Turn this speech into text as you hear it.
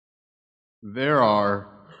There are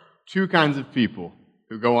two kinds of people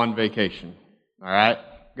who go on vacation, all right?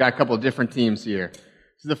 Got a couple of different teams here.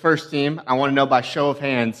 This is the first team. I want to know by show of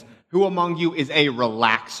hands, who among you is a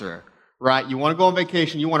relaxer, right? You want to go on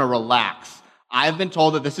vacation, you want to relax. I've been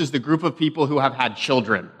told that this is the group of people who have had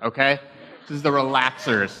children, okay? This is the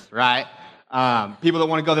relaxers, right? People that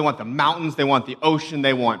want to go, they want the mountains, they want the ocean,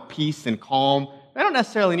 they want peace and calm. They don't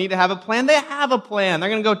necessarily need to have a plan. They have a plan. They're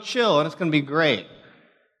going to go chill, and it's going to be great.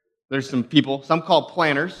 There's some people, some called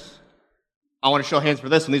planners. I want to show hands for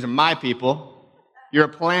this one. These are my people. You're a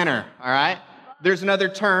planner, all right? There's another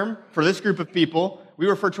term for this group of people. We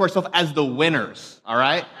refer to ourselves as the winners, all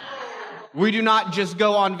right? We do not just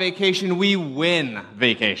go on vacation. We win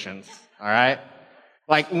vacations, all right?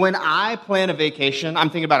 Like when I plan a vacation, I'm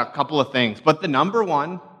thinking about a couple of things. But the number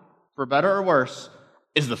one, for better or worse,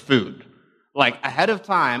 is the food. Like ahead of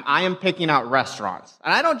time, I am picking out restaurants.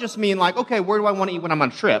 And I don't just mean like, okay, where do I want to eat when I'm on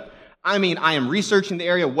a trip? I mean, I am researching the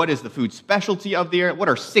area. What is the food specialty of the area? What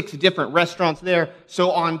are 6 different restaurants there? So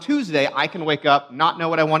on Tuesday, I can wake up, not know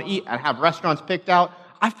what I want to eat, and have restaurants picked out.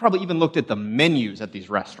 I've probably even looked at the menus at these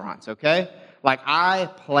restaurants, okay? Like, I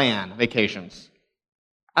plan vacations.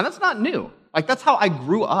 And that's not new. Like, that's how I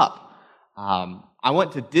grew up. I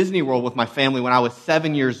went to Disney World with my family when I was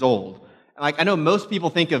 7 years old. Like, I know most people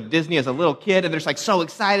think of Disney as a little kid, and they're just like so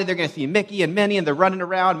excited. They're going to see Mickey and Minnie, and they're running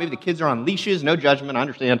around. Maybe the kids are on leashes. No judgment, I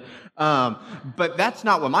understand. But that's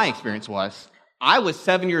not what my experience was. I was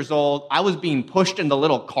 7 years old. I was being pushed in the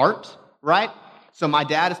little cart, right? So my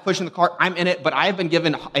dad is pushing the cart. I'm in it, but I've been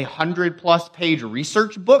given a 100-plus page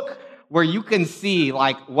research book where you can see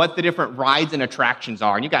like what the different rides and attractions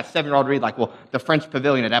are. And you got 7-year-old read like, well, the French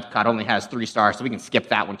Pavilion at Epcot only has 3 stars, so we can skip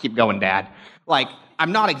that one. Keep going, Dad. Like,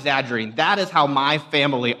 I'm not exaggerating. That is how my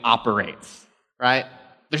family operates, right?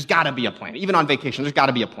 There's got to be a plan. Even on vacation, there's got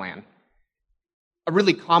to be a plan. A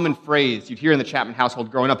really common phrase you'd hear in the Chapman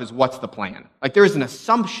household growing up is, what's the plan? Like, there is an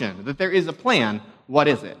assumption that there is a plan. What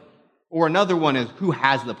is it? Or another one is, who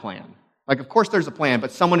has the plan? Like, of course there's a plan,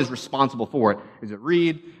 but someone is responsible for it. Is it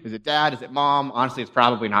Reed? Is it Dad? Is it Mom? Honestly, it's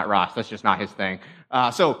probably not Ross. That's just not his thing.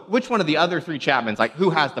 So which one of the other 3 Chapmans, like, who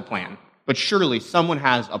has the plan? But surely someone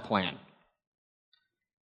has a plan.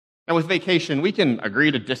 And with vacation, we can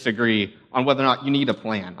agree to disagree on whether or not you need a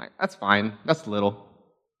plan. Like, that's fine. That's little.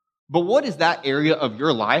 But what is that area of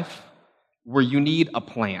your life where you need a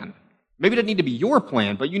plan? Maybe it doesn't need to be your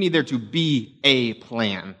plan, but you need there to be a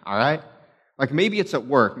plan, all right? Like maybe it's at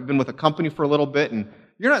work. You've been with a company for a little bit, and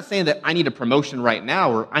you're not saying that I need a promotion right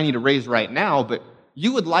now or I need a raise right now, but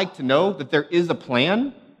you would like to know that there is a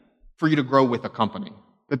plan for you to grow with a company,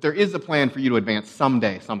 that there is a plan for you to advance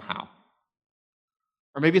someday, somehow.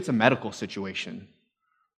 Or maybe it's a medical situation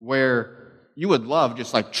where you would love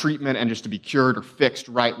just like treatment and just to be cured or fixed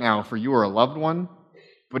right now for you or a loved one.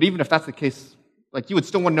 But even if that's the case, like you would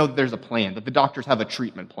still want to know that there's a plan, that the doctors have a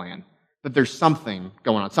treatment plan, that there's something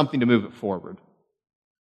going on, something to move it forward.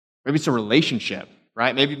 Maybe it's a relationship,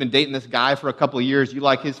 right? Maybe you've been dating this guy for a couple of years. You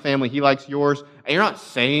like his family, he likes yours. And you're not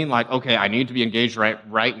saying like, okay, I need to be engaged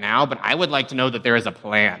right now, but I would like to know that there is a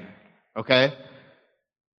plan, okay?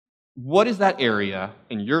 What is that area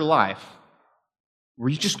in your life where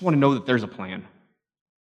you just want to know that there's a plan?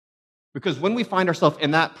 Because when we find ourselves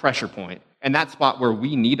in that pressure point, in that spot where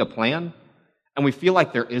we need a plan, and we feel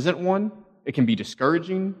like there isn't one, it can be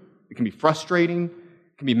discouraging, it can be frustrating,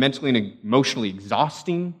 it can be mentally and emotionally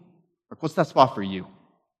exhausting. Like, what's that spot for you?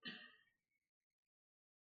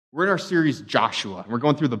 We're in our series Joshua, and we're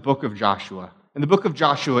going through the book of Joshua. And the book of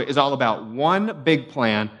Joshua is all about one big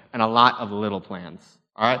plan and a lot of little plans.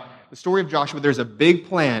 All right? The story of Joshua, there's a big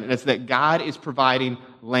plan, and it's that God is providing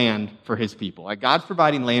land for his people. Like, God's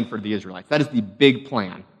providing land for the Israelites. That is the big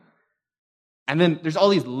plan. And then there's all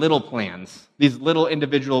these little plans, these little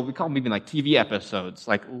individual, we call them even like TV episodes,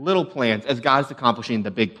 like little plans as God is accomplishing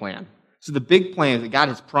the big plan. So the big plan is that God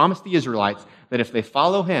has promised the Israelites that if they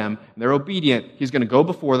follow him and they're obedient, he's going to go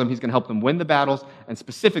before them, he's going to help them win the battles, and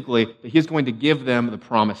specifically that he's going to give them the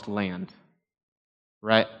promised land.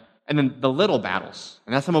 Right? And then the little battles,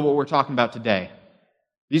 and that's some of what we're talking about today.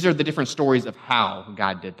 These are the different stories of how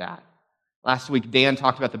God did that. Last week, Dan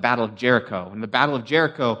talked about the Battle of Jericho. And the Battle of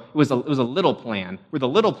Jericho, it was a little plan, where the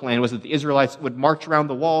little plan was that the Israelites would march around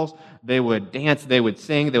the walls, they would dance, they would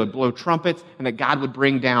sing, they would blow trumpets, and that God would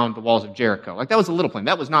bring down the walls of Jericho. Like, that was a little plan.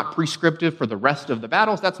 That was not prescriptive for the rest of the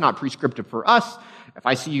battles. That's not prescriptive for us. If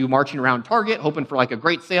I see you marching around Target, hoping for like a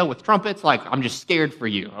great sale with trumpets, like, I'm just scared for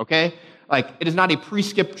you, okay? Like, it is not a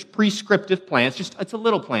prescriptive plan. It's a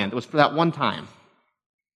little plan that was for that one time.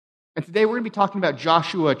 And today we're going to be talking about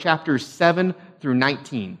Joshua chapters 7 through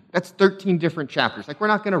 19. That's 13 different chapters. Like, we're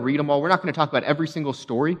not going to read them all. We're not going to talk about every single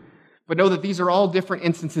story. But know that these are all different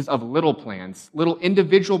instances of little plans, little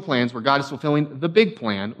individual plans where God is fulfilling the big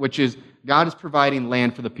plan, which is God is providing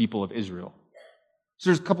land for the people of Israel. So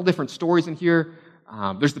there's a couple different stories in here.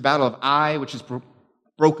 There's the Battle of Ai, which is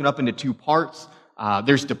broken up into two parts.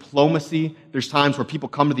 There's diplomacy. There's times where people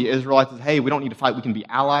come to the Israelites and say, hey, we don't need to fight, we can be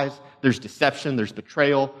allies. There's deception, there's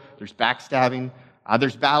betrayal, there's backstabbing.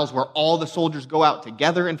 There's battles where all the soldiers go out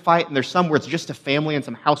together and fight, and there's some where it's just a family and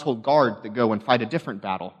some household guard that go and fight a different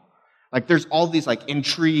battle. Like there's all these like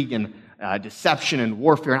intrigue and deception and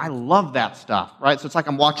warfare, and I love that stuff, right? So it's like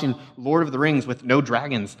I'm watching Lord of the Rings with no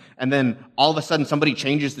dragons, and then all of a sudden somebody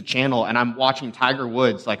changes the channel, and I'm watching Tiger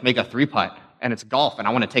Woods like make a 3-putt, and it's golf, and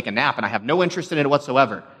I want to take a nap, and I have no interest in it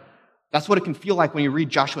whatsoever. That's what it can feel like when you read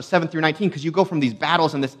Joshua 7 through 19, because you go from these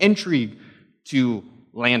battles and this intrigue to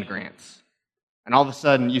land grants. And all of a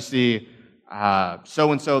sudden you see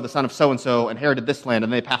so-and-so, the son of so-and-so, inherited this land,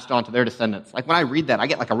 and they passed it on to their descendants. Like when I read that, I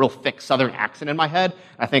get like a real thick southern accent in my head.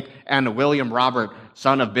 I think, and William Robert,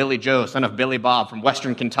 son of Billy Joe, son of Billy Bob from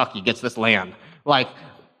western Kentucky, gets this land. Like,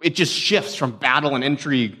 it just shifts from battle and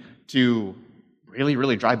intrigue to really,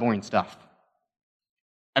 really dry, boring stuff.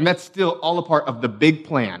 And that's still all a part of the big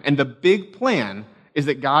plan. And the big plan is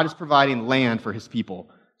that God is providing land for his people.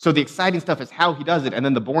 So the exciting stuff is how he does it, and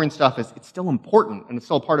then the boring stuff is it's still important, and it's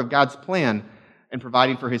still part of God's plan in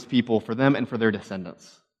providing for his people, for them and for their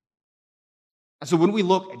descendants. And so when we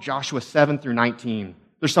look at Joshua 7 through 19,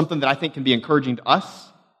 there's something that I think can be encouraging to us.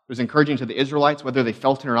 It was encouraging to the Israelites, whether they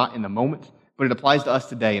felt it or not in the moment, but it applies to us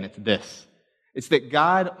today, and it's this. It's that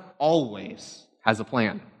God always has a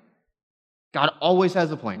plan. God always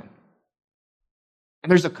has a plan. And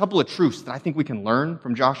there's a couple of truths that I think we can learn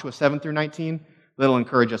from Joshua 7 through 19 that'll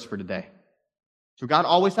encourage us for today. So God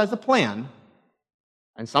always has a plan,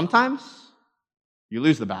 and sometimes you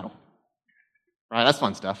lose the battle. Right? That's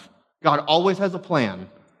fun stuff. God always has a plan,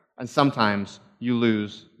 and sometimes you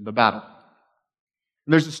lose the battle.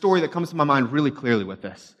 And there's a story that comes to my mind really clearly with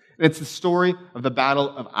this. And it's the story of the Battle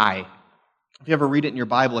of Ai. If you ever read it in your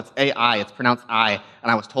Bible, it's A-I, it's pronounced I,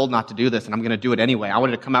 and I was told not to do this, and I'm going to do it anyway. I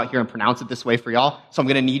wanted to come out here and pronounce it this way for y'all, so I'm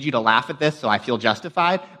going to need you to laugh at this so I feel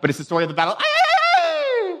justified, but it's the story of the Battle of Ai.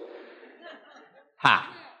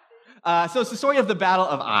 Ha. So it's the story of the Battle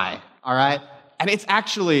of Ai, all right? And it's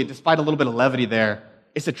actually, despite a little bit of levity there,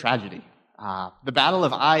 it's a tragedy. The Battle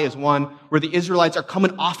of Ai is one where the Israelites are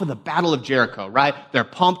coming off of the Battle of Jericho, right? They're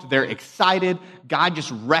pumped, they're excited. God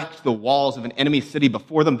just wrecked the walls of an enemy city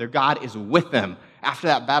before them. Their God is with them. After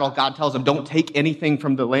that battle, God tells them, don't take anything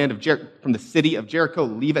from the land of from the city of Jericho.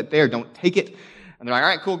 Leave it there. Don't take it. And they're like, all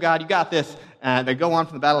right, cool, God, you got this. And they go on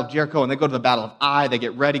from the Battle of Jericho, and they go to the Battle of Ai. They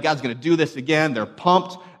get ready. God's going to do this again. They're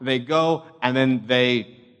pumped. They go, and then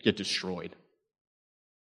they get destroyed.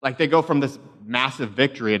 Like, they go from this massive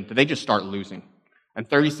victory, and they just start losing. And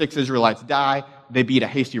 36 Israelites die. They beat a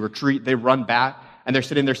hasty retreat. They run back, and they're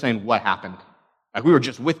sitting there saying, what happened? Like, we were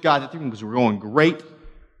just with God. Things were going great,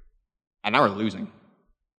 and now we're losing.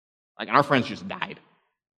 Like, and our friends just died.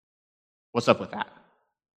 What's up with that? Have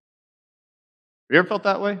you ever felt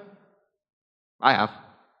that way? I have.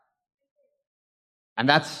 And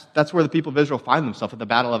that's where the people of Israel find themselves at the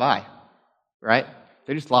Battle of Ai, right?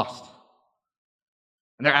 They just lost.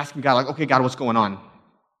 And they're asking God, like, okay, God, what's going on?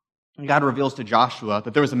 And God reveals to Joshua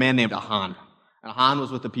that there was a man named Achan. And Achan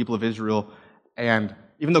was with the people of Israel, and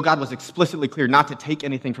even though God was explicitly clear not to take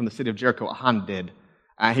anything from the city of Jericho, Achan did.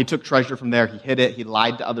 He took treasure from there, he hid it, he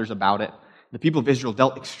lied to others about it. The people of Israel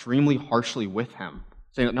dealt extremely harshly with him,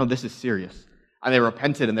 saying, no, this is serious. And they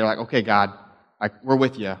repented, and they're like, okay, God, we're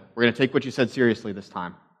with you. We're going to take what you said seriously this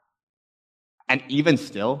time. And even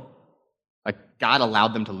still, God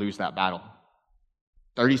allowed them to lose that battle.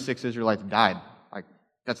 36 Israelites died.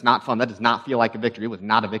 That's not fun. That does not feel like a victory. It was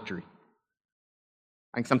not a victory.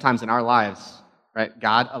 I think sometimes in our lives, right,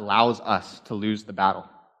 God allows us to lose the battle.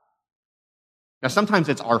 Now, sometimes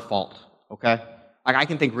it's our fault, okay? I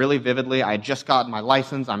can think really vividly. I had just gotten my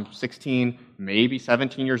license. I'm 16, maybe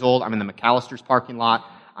 17 years old. I'm in the McAllister's parking lot.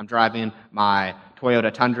 I'm driving my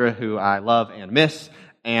Toyota Tundra, who I love and miss,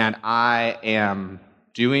 and I am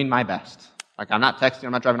doing my best. I'm not texting,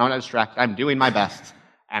 I'm not driving, I'm not distracted. I'm doing my best,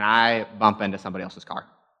 and I bump into somebody else's car.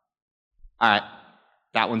 All right,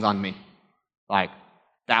 that one's on me.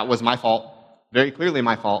 That was my fault. Very clearly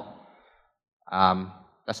my fault.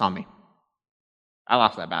 That's on me. I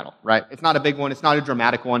lost that battle, right? It's not a big one. It's not a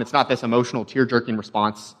dramatic one. It's not this emotional, tear-jerking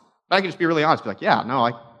response. But I can just be really honest. Be like, yeah,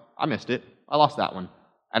 no, I missed it. I lost that one.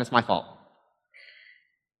 And it's my fault.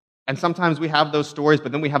 And sometimes we have those stories,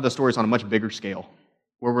 but then we have those stories on a much bigger scale,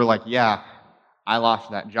 where we're like, yeah, I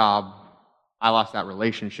lost that job. I lost that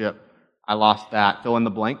relationship. I lost that fill in the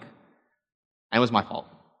blank. And it was my fault.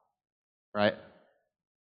 right?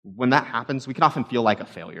 When that happens, we can often feel like a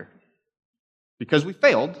failure. Because we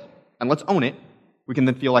failed, and let's own it, we can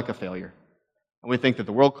then feel like a failure. And we think that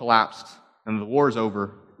the world collapsed and the war is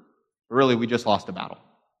over, but really we just lost a battle.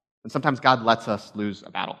 And sometimes God lets us lose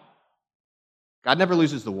a battle. God never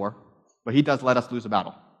loses the war, but he does let us lose a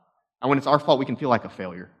battle. And when it's our fault, we can feel like a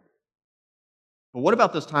failure. But what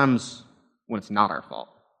about those times when it's not our fault,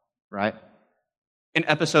 right? In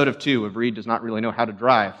episode 2 of Reed Does Not Really Know How to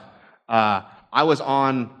Drive, I was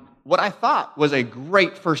on what I thought was a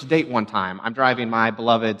great first date one time. I'm driving my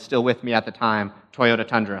beloved, still with me at the time, Toyota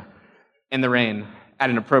Tundra in the rain at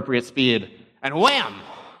an appropriate speed, and wham!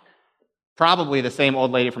 Probably the same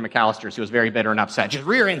old lady from McAllister's who was very bitter and upset just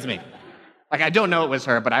rear ends me. Like, I don't know it was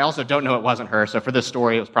her, but I also don't know it wasn't her, so for this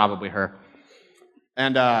story, it was probably her.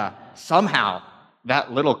 And somehow,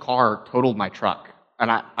 that little car totaled my truck.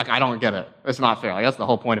 And I don't get it. It's not fair. Like, that's the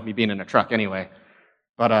whole point of me being in a truck anyway.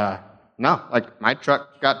 But no, like, my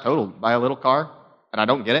truck got totaled by a little car, and I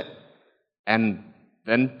don't get it. And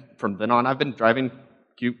then, from then on, I've been driving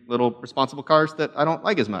cute little responsible cars that I don't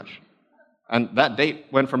like as much. And that date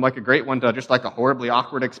went from like a great one to just like a horribly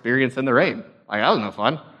awkward experience in the rain. Like, that was no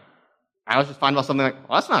fun. I was just finding about something like,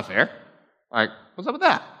 well, that's not fair. Like, what's up with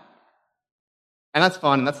that? And that's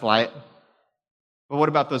fun, and that's light. But what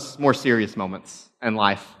about those more serious moments in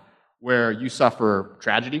life where you suffer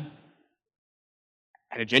tragedy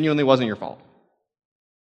and it genuinely wasn't your fault?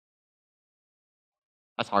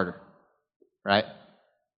 That's harder, right?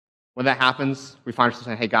 When that happens, we find ourselves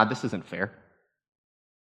saying, hey, God, this isn't fair.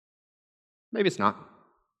 Maybe it's not.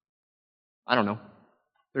 I don't know.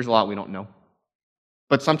 There's a lot we don't know.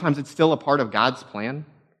 But sometimes it's still a part of God's plan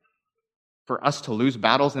for us to lose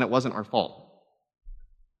battles, and it wasn't our fault.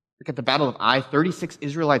 Look at the Battle of Ai. 36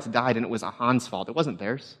 Israelites died, and it was Ahan's fault. It wasn't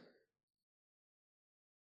theirs.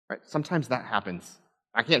 Right? Sometimes that happens.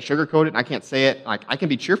 I can't sugarcoat it, and I can't say it. Like, I can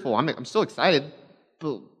be cheerful. I'm still excited.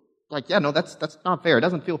 But, like, yeah, no, that's not fair. It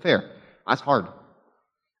doesn't feel fair. That's hard.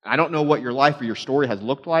 I don't know what your life or your story has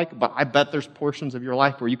looked like, but I bet there's portions of your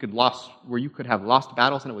life where you could have lost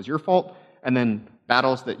battles and it was your fault, and then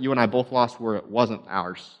battles that you and I both lost where it wasn't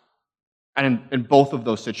ours. And in both of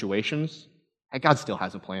those situations, God still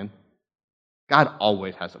has a plan. God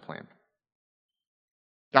always has a plan.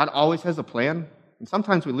 God always has a plan, and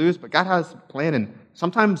sometimes we lose, but God has a plan, and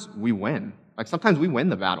sometimes we win. Like, sometimes we win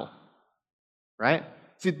the battle, right?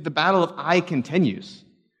 See, the battle of Ai continues.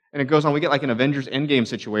 And it goes on, we get like an Avengers Endgame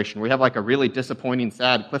situation where we have like a really disappointing,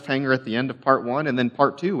 sad cliffhanger at the end of part 1 and then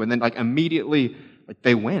part 2, and then like immediately, like,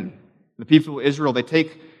 they win. The people of Israel, they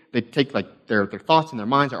take like their thoughts and their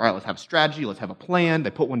minds, all right, let's have strategy, let's have a plan,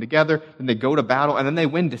 they put one together, then they go to battle, and then they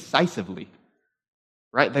win decisively.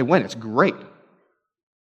 Right? They win. It's great.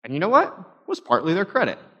 And you know what? It was partly their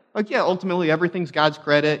credit. Like, yeah, ultimately everything's God's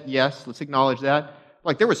credit. Yes, let's acknowledge that.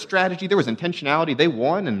 Like, there was strategy, there was intentionality, they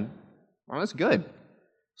won, and well, that's good.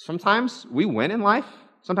 Sometimes we win in life.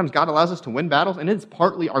 Sometimes God allows us to win battles, and it's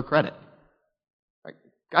partly our credit. Like,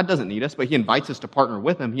 God doesn't need us, but he invites us to partner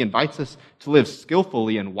with him. He invites us to live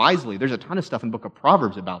skillfully and wisely. There's a ton of stuff in the book of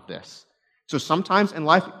Proverbs about this. So sometimes in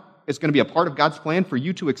life, it's going to be a part of God's plan for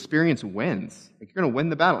you to experience wins. Like, you're going to win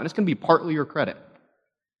the battle, and it's going to be partly your credit.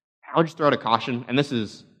 I'll just throw out a caution, and this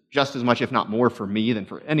is just as much, if not more, for me than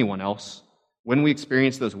for anyone else. When we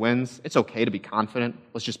experience those wins, it's okay to be confident.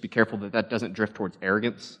 Let's just be careful that that doesn't drift towards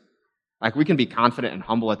arrogance. Like, we can be confident and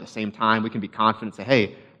humble at the same time. We can be confident and say,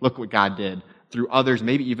 hey, look what God did through others,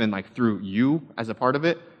 maybe even like through you as a part of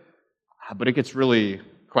it. But it gets really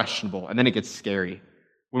questionable, and then it gets scary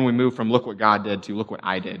when we move from look what God did to look what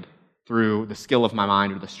I did through the skill of my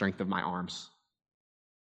mind or the strength of my arms.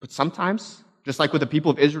 But sometimes, just like with the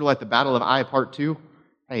people of Israel at the Battle of Ai, part 2,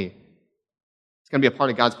 hey, it's going to be a part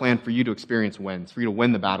of God's plan for you to experience wins, for you to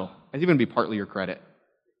win the battle. It's even going to be partly your credit.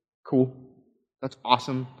 Cool. That's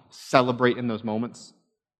awesome. Celebrate in those moments.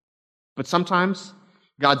 But sometimes,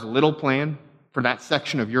 God's little plan for that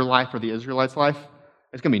section of your life or the Israelites' life,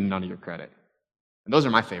 it's going to be none of your credit. And those are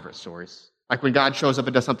my favorite stories. Like when God shows up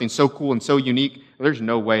and does something so cool and so unique, there's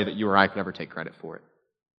no way that you or I could ever take credit for it.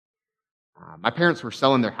 My parents were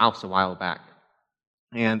selling their house a while back.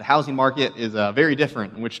 And the housing market is very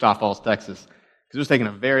different in Wichita Falls, Texas. Because it was taking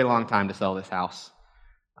a very long time to sell this house.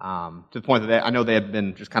 To the point that I know they had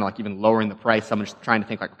been just kind of like even lowering the price. I'm just trying to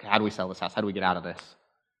think like, okay, how do we sell this house? How do we get out of this?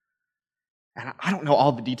 And I don't know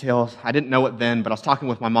all the details. I didn't know it then, but I was talking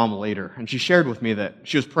with my mom later. And she shared with me that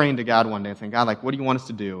she was praying to God one day and saying, God, like, what do you want us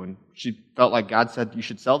to do? And she felt like God said, you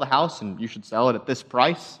should sell the house and you should sell it at this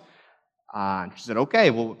price. And she said, okay,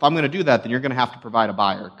 well, if I'm going to do that, then you're going to have to provide a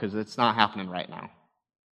buyer because it's not happening right now.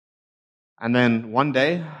 And then one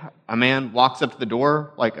day, a man walks up to the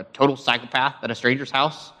door like a total psychopath at a stranger's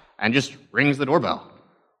house and just rings the doorbell.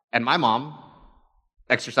 And my mom,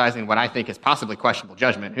 exercising what I think is possibly questionable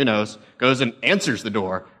judgment, who knows, goes and answers the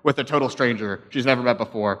door with a total stranger she's never met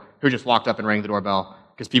before who just walked up and rang the doorbell,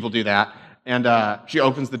 because people do that. And she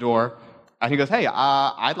opens the door, and he goes, hey,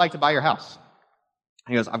 I'd like to buy your house.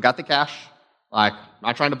 He goes, I've got the cash, like,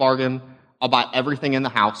 not trying to bargain. I'll buy everything in the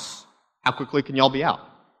house. How quickly can y'all be out?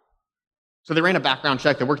 So they ran a background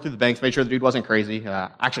check. They worked through the banks, made sure the dude wasn't crazy.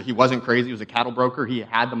 Actually, he wasn't crazy. He was a cattle broker. He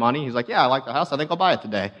had the money. He's like, yeah, I like the house. I think I'll buy it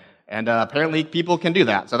today. And apparently people can do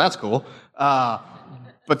that, so that's cool.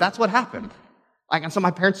 But that's what happened. Like, and so my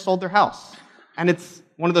parents sold their house. And it's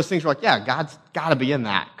one of those things where, like, yeah, God's got to be in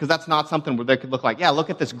that, because that's not something where they could look like, yeah, look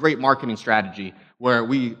at this great marketing strategy where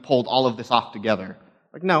we pulled all of this off together.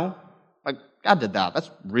 Like, no, like, God did that. That's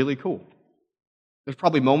really cool. There's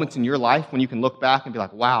probably moments in your life when you can look back and be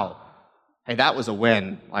like, wow, hey, that was a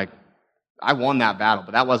win. Like, I won that battle,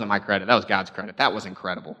 but that wasn't my credit. That was God's credit. That was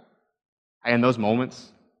incredible. And in those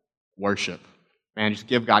moments, worship. Man, just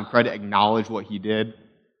give God credit, acknowledge what he did.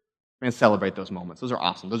 Man, celebrate those moments. Those are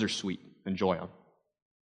awesome. Those are sweet. Enjoy them.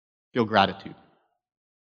 Feel gratitude.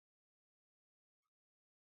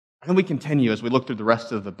 And then we continue as we look through the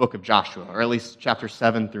rest of the book of Joshua, or at least chapters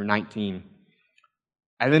 7 through 19.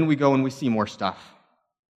 And then we go and we see more stuff.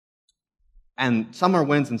 And some are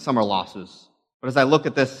wins and some are losses. But as I look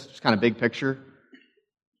at this just kind of big picture,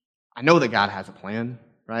 I know that God has a plan,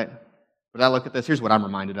 right? But as I look at this, here's what I'm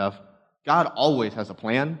reminded of. God always has a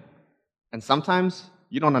plan, and sometimes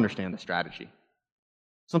you don't understand the strategy.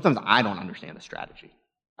 Sometimes I don't understand the strategy.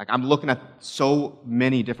 Like, I'm looking at so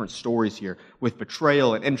many different stories here with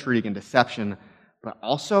betrayal and intrigue and deception, but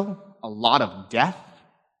also a lot of death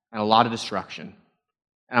and a lot of destruction.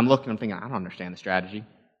 And I'm looking, I'm thinking, I don't understand the strategy.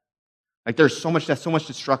 Like, there's so much death, so much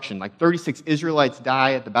destruction. Like, 36 Israelites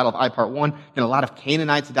die at the Battle of Ai Part 1, then a lot of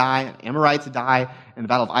Canaanites die, and Amorites die in the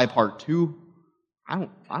Battle of Ai Part 2. I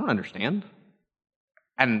don't understand.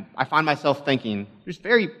 And I find myself thinking, just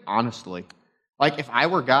very honestly, like, if I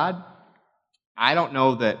were God, I don't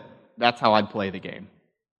know that that's how I'd play the game.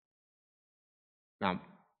 Now,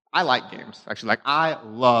 I like games, actually. Like, I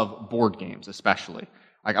love board games, especially.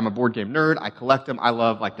 Like, I'm a board game nerd. I collect them. I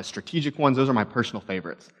love, like, the strategic ones. Those are my personal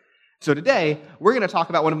favorites. So today, we're going to talk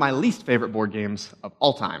about one of my least favorite board games of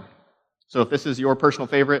all time. So if this is your personal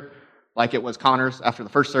favorite, like it was Connor's after the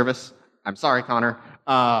first service, I'm sorry, Connor.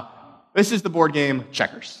 This is the board game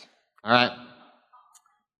Checkers. All right?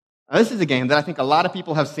 Now, this is a game that I think a lot of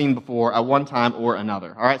people have seen before at one time or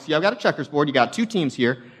another. All right? So you've got a checkers board. You got two teams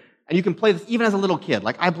here. And you can play this even as a little kid.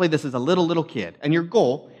 Like, I played this as a little kid. And your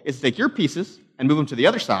goal is to take your pieces and move them to the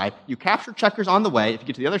other side. You capture checkers on the way. If you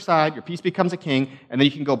get to the other side, your piece becomes a king, and then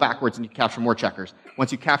you can go backwards and you capture more checkers.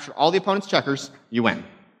 Once you capture all the opponent's checkers, you win.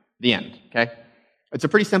 The end, okay? It's a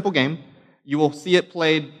pretty simple game. You will see it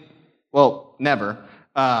played, well, never.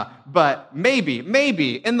 But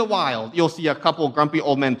maybe in the wild, you'll see a couple grumpy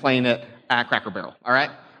old men playing it at Cracker Barrel, all right?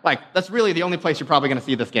 Like, that's really the only place you're probably going to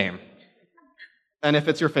see this game. And if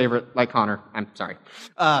it's your favorite, like Connor, I'm sorry.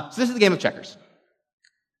 So this is the game of checkers.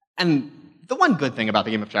 And the one good thing about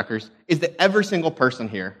the game of checkers is that every single person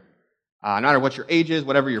here, no matter what your age is,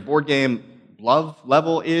 whatever your board game love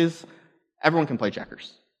level is, everyone can play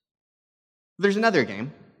checkers. There's another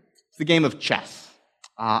game. It's the game of chess.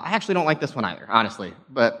 I actually don't like this one either, honestly,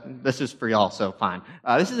 but this is for y'all, so fine.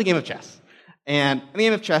 This is a game of chess. And in the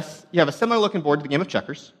game of chess, you have a similar looking board to the game of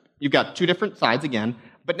checkers. You've got two different sides again,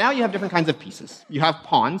 but now you have different kinds of pieces. You have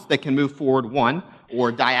pawns that can move forward one, or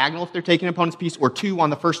diagonal if they're taking an opponent's piece, or two on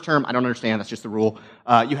the first term. I don't understand, that's just the rule.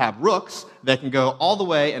 You have rooks that can go all the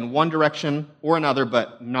way in one direction or another,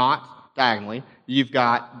 but not diagonally. You've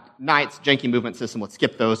got knights, janky movement system, let's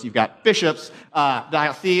skip those. You've got bishops,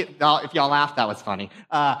 if y'all laughed, that was funny.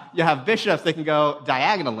 You have bishops that can go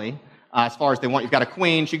diagonally as far as they want. You've got a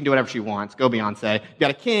queen, she can do whatever she wants, go Beyonce. You've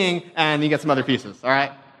got a king, and you get some other pieces, all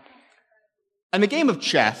right? And the game of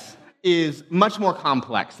chess is much more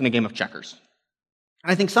complex than a game of checkers.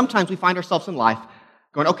 And I think sometimes we find ourselves in life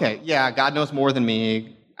going, okay, yeah, God knows more than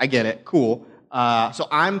me, I get it, cool. So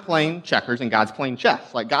I'm playing checkers and God's playing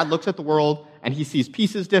chess. Like, God looks at the world and he sees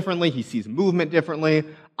pieces differently, he sees movement differently.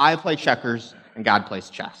 I play checkers and God plays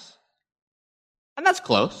chess. And that's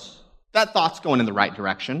close. That thought's going in the right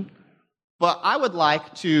direction. But I would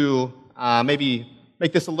like to maybe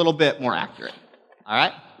make this a little bit more accurate. All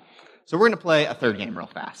right? So we're going to play a third game real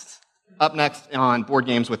fast. Up next on Board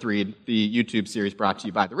Games with Reed, the YouTube series brought to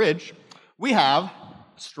you by The Ridge, we have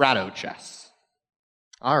Strato Chess.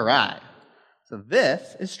 All right. So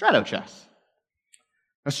this is Strato Chess.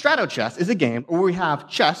 Now, Stratochess is a game where we have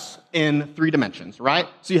chess in 3 dimensions, right?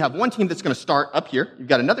 So you have one team that's going to start up here. You've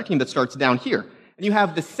got another team that starts down here. And you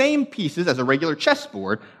have the same pieces as a regular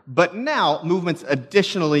chessboard, but now movements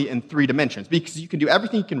additionally in 3 dimensions, because you can do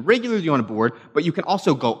everything you can regularly do on a board, but you can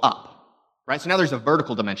also go up, right? So now there's a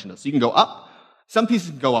vertical dimension to this. So you can go up. Some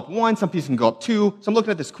pieces can go up 1, some pieces can go up 2. So I'm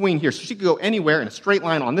looking at this queen here. So she could go anywhere in a straight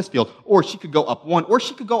line on this field, or she could go up 1, or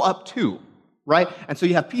she could go up 2. Right? And so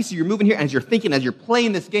you have pieces, you're moving here, and as you're thinking, as you're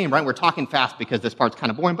playing this game, right? We're talking fast because this part's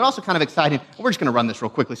kind of boring, but also kind of exciting. And we're just going to run this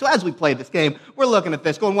real quickly. So as we play this game, we're looking at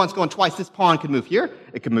this, going once, going twice. This pawn could move here.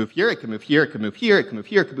 It could move here. It could move here. It could move here. It could move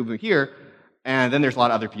here. It could move here. And then there's a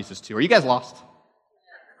lot of other pieces too. Are you guys lost?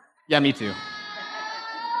 Yeah, me too.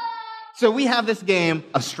 So we have this game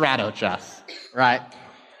of Stratochess, right?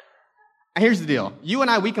 And here's the deal. You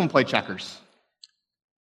and I, we can play checkers.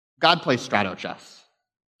 God plays Stratochess.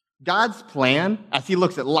 God's plan, as he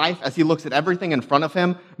looks at life, as he looks at everything in front of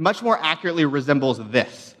him, much more accurately resembles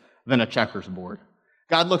this than a checkers board.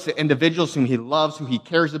 God looks at individuals whom he loves, who he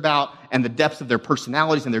cares about, and the depths of their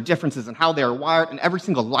personalities and their differences and how they are wired in every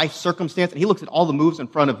single life circumstance. And he looks at all the moves in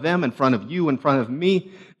front of them, in front of you, in front of me,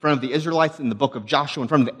 in front of the Israelites in the book of Joshua, in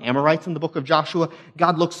front of the Amorites in the book of Joshua.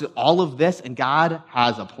 God looks at all of this, and God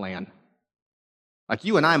has a plan. Like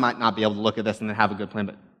you and I might not be able to look at this and then have a good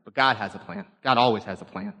plan, but God has a plan. God always has a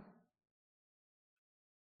plan.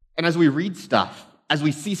 And as we read stuff, as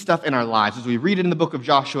we see stuff in our lives, as we read it in the book of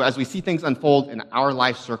Joshua, as we see things unfold in our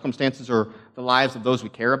life circumstances or the lives of those we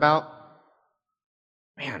care about,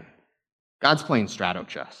 man, God's playing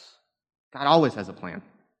Stratochess. God always has a plan.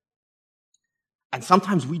 And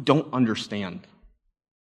sometimes we don't understand.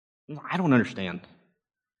 I don't understand.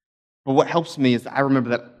 But what helps me is that I remember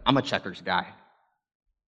that I'm a checkers guy.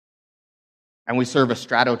 And we serve a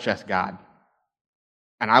Stratochess God.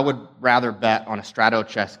 And I would rather bet on a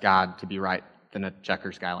Stratochess God to be right than a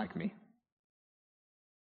checkers guy like me.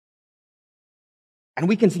 And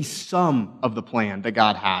we can see some of the plan that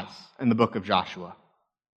God has in the book of Joshua,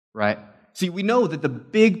 right? See, we know that the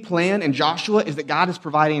big plan in Joshua is that God is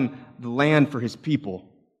providing the land for his people.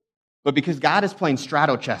 But because God is playing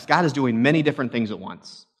Stratochess, God is doing many different things at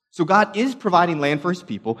once. So God is providing land for his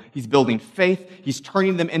people. He's building faith. He's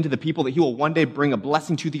turning them into the people that he will one day bring a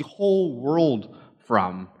blessing to the whole world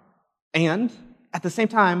from. And at the same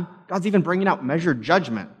time, God's even bringing out measured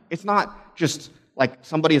judgment. It's not just like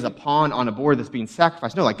somebody is a pawn on a board that's being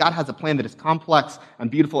sacrificed. No, like God has a plan that is complex and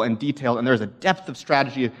beautiful and detailed, and there's a depth of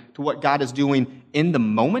strategy to what God is doing in the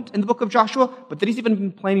moment in the book of Joshua, but that he's even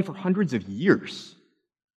been planning for hundreds of years.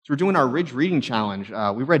 So we're doing our Ridge Reading Challenge.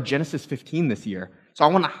 We read Genesis 15 this year. So I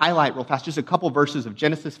want to highlight real fast just a couple verses of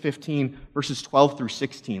Genesis 15, verses 12 through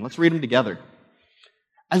 16. Let's read them together.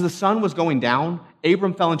 As the sun was going down,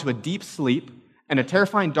 Abram fell into a deep sleep, and a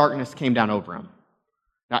terrifying darkness came down over him.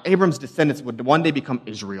 Now, Abram's descendants would one day become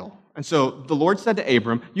Israel. And so the Lord said to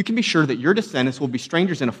Abram, you can be sure that your descendants will be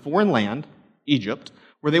strangers in a foreign land, Egypt,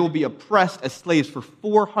 where they will be oppressed as slaves for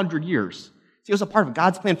 400 years. See, it was a part of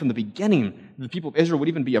God's plan from the beginning. The people of Israel would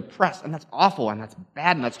even be oppressed, and that's awful, and that's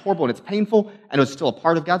bad, and that's horrible, and it's painful, and it was still a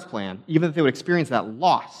part of God's plan, even if they would experience that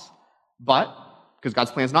loss. But, because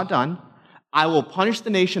God's plan is not done, I will punish the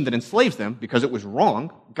nation that enslaves them because it was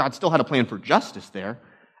wrong. God still had a plan for justice there.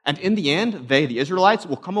 And in the end, they, the Israelites,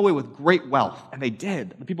 will come away with great wealth. And they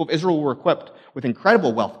did. The people of Israel were equipped with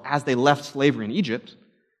incredible wealth as they left slavery in Egypt.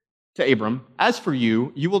 To Abram, as for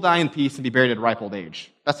you, you will die in peace and be buried at a ripe old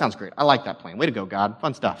age. That sounds great. I like that plan. Way to go, God.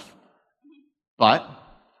 Fun stuff. But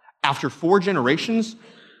after 4 generations,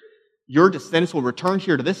 your descendants will return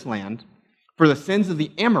here to this land, for the sins of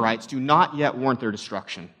the Amorites do not yet warrant their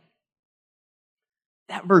destruction.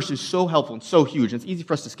 That verse is so helpful and so huge, and it's easy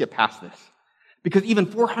for us to skip past this. Because even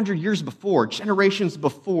 400 years before, generations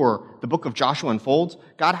before the book of Joshua unfolds,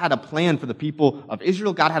 God had a plan for the people of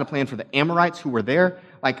Israel. God had a plan for the Amorites who were there.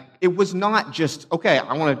 Like, it was not just, okay,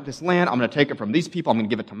 I want this land, I'm going to take it from these people, I'm going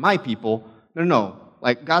to give it to my people. No.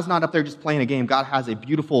 Like, God's not up there just playing a game. God has a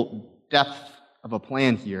beautiful depth of a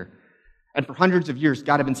plan here. And for hundreds of years,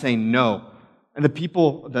 God had been saying no. And the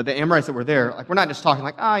people, the Amorites that were there, like, we're not just talking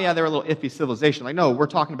like, yeah, they're a little iffy civilization. Like, no, we're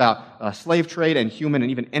talking about slave trade and human and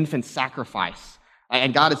even infant sacrifice.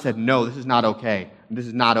 And God had said, no, this is not okay. This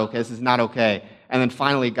is not okay. This is not okay. And then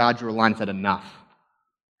finally, God drew a line and said, enough.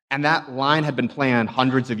 And that line had been planned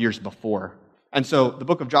hundreds of years before. And so the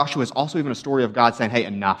book of Joshua is also even a story of God saying, hey,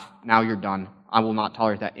 enough. Now you're done. I will not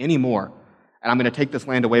tolerate that anymore. And I'm going to take this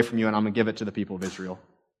land away from you, and I'm going to give it to the people of Israel.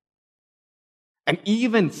 And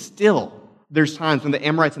even still, there's times when the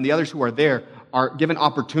Amorites and the others who are there are given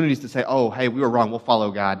opportunities to say, oh, hey, we were wrong, we'll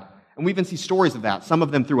follow God. And And we even see stories of that, some of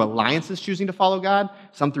them through alliances choosing to follow God,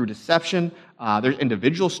 some through deception. There's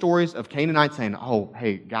individual stories of Canaanites saying, oh,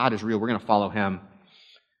 hey, God is real, we're going to follow him.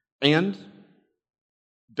 And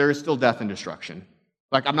there is still death and destruction.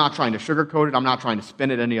 Like, I'm not trying to sugarcoat it, I'm not trying to spin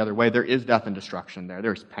it any other way. There is death and destruction there.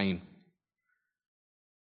 There's pain.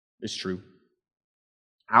 It's true.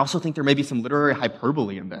 I also think there may be some literary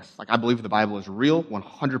hyperbole in this. Like, I believe the Bible is real,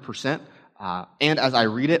 100%. And as I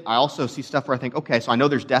read it, I also see stuff where I think, okay, so I know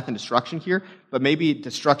there's death and destruction here, but maybe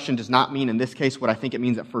destruction does not mean in this case what I think it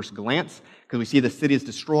means at first glance, because we see the city is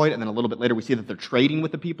destroyed, and then a little bit later we see that they're trading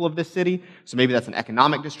with the people of this city. So maybe that's an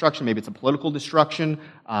economic destruction, maybe it's a political destruction.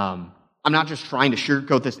 I'm not just trying to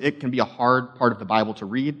sugarcoat this. It can be a hard part of the Bible to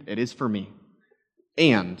read. It is for me.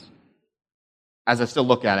 And as I still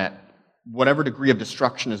look at it, whatever degree of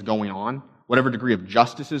destruction is going on, whatever degree of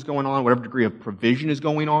justice is going on, whatever degree of provision is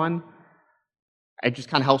going on, it just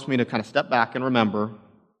kind of helps me to kind of step back and remember,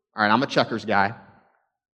 all right, I'm a checkers guy,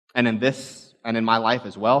 and in this, and in my life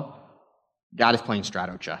as well, God is playing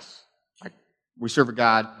strato chess. Like, we serve a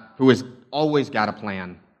God who has always got a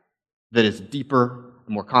plan that is deeper,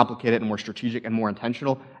 and more complicated, and more strategic, and more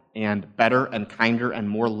intentional, and better, and kinder, and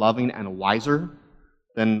more loving, and wiser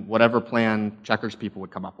than whatever plan checkers people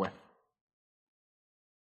would come up with.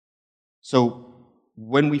 So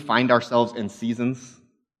when we find ourselves in seasons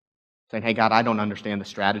saying, hey, God, I don't understand the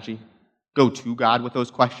strategy, go to God with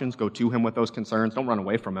those questions, go to him with those concerns. Don't run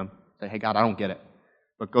away from him. Say, hey, God, I don't get it.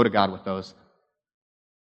 But go to God with those.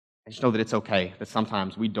 And just know that it's okay that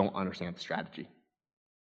sometimes we don't understand the strategy.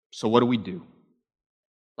 So what do we do?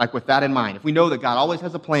 Like, with that in mind, if we know that God always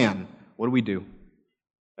has a plan, what do we do?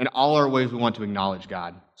 In all our ways, we want to acknowledge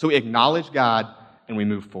God. So we acknowledge God and we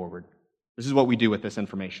move forward. This is what we do with this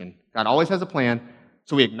information. God always has a plan,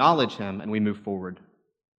 so we acknowledge him and we move forward.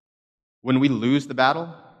 When we lose the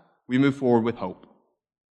battle, we move forward with hope.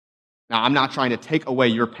 Now, I'm not trying to take away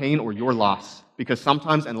your pain or your loss, because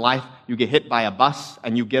sometimes in life you get hit by a bus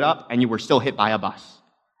and you get up and you were still hit by a bus.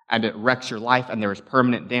 And it wrecks your life and there is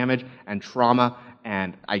permanent damage and trauma,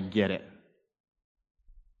 and I get it.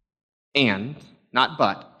 And, not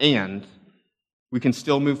but, and we can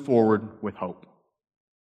still move forward with hope.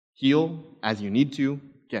 Heal as you need to,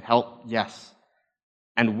 get help, yes.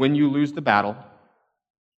 And when you lose the battle,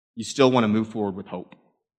 you still want to move forward with hope.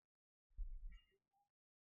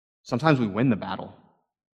 Sometimes we win the battle.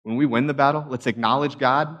 When we win the battle, let's acknowledge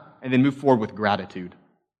God and then move forward with gratitude.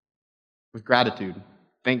 With gratitude.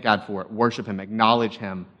 Thank God for it. Worship him. Acknowledge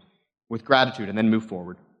him with gratitude and then move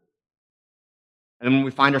forward. And then when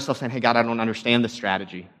we find ourselves saying, hey, God, I don't understand this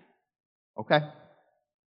strategy. Okay.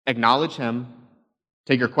 Acknowledge him.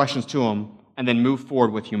 Take your questions to him and then move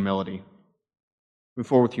forward with humility. Move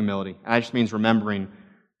forward with humility. And that just means remembering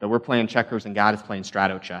that we're playing checkers and God is playing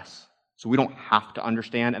strato chess. So we don't have to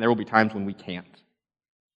understand, and there will be times when we can't.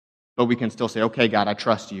 But we can still say, okay, God, I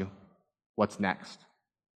trust you. What's next?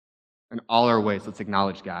 In all our ways, let's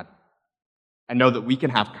acknowledge God. And know that we can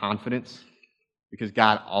have confidence because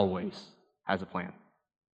God always has a plan.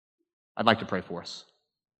 I'd like to pray for us.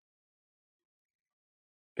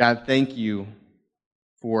 God, thank you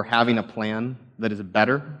for having a plan that is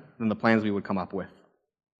better than the plans we would come up with.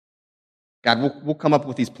 God, we'll come up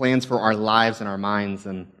with these plans for our lives and our minds,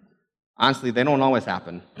 and honestly, they don't always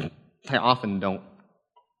happen. They often don't.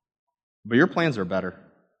 But your plans are better.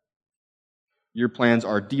 Your plans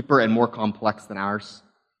are deeper and more complex than ours,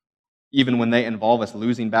 even when they involve us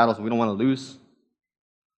losing battles we don't want to lose,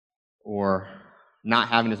 or not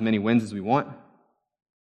having as many wins as we want.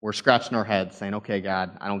 We're scratching our heads saying, okay,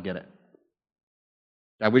 God, I don't get it.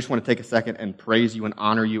 God, we just want to take a second and praise you and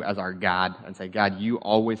honor you as our God and say, God, you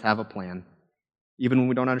always have a plan. Even when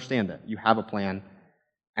we don't understand it, you have a plan,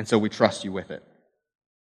 and so we trust you with it.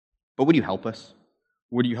 But would you help us?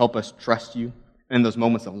 Would you help us trust you in those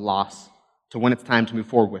moments of loss, to when it's time to move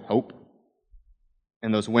forward with hope,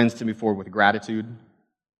 and those wins to move forward with gratitude,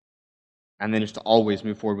 and then just to always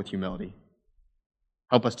move forward with humility.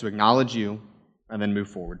 Help us to acknowledge you and then move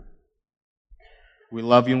forward. We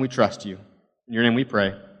love you and we trust you. In your name we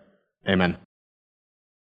pray. Amen.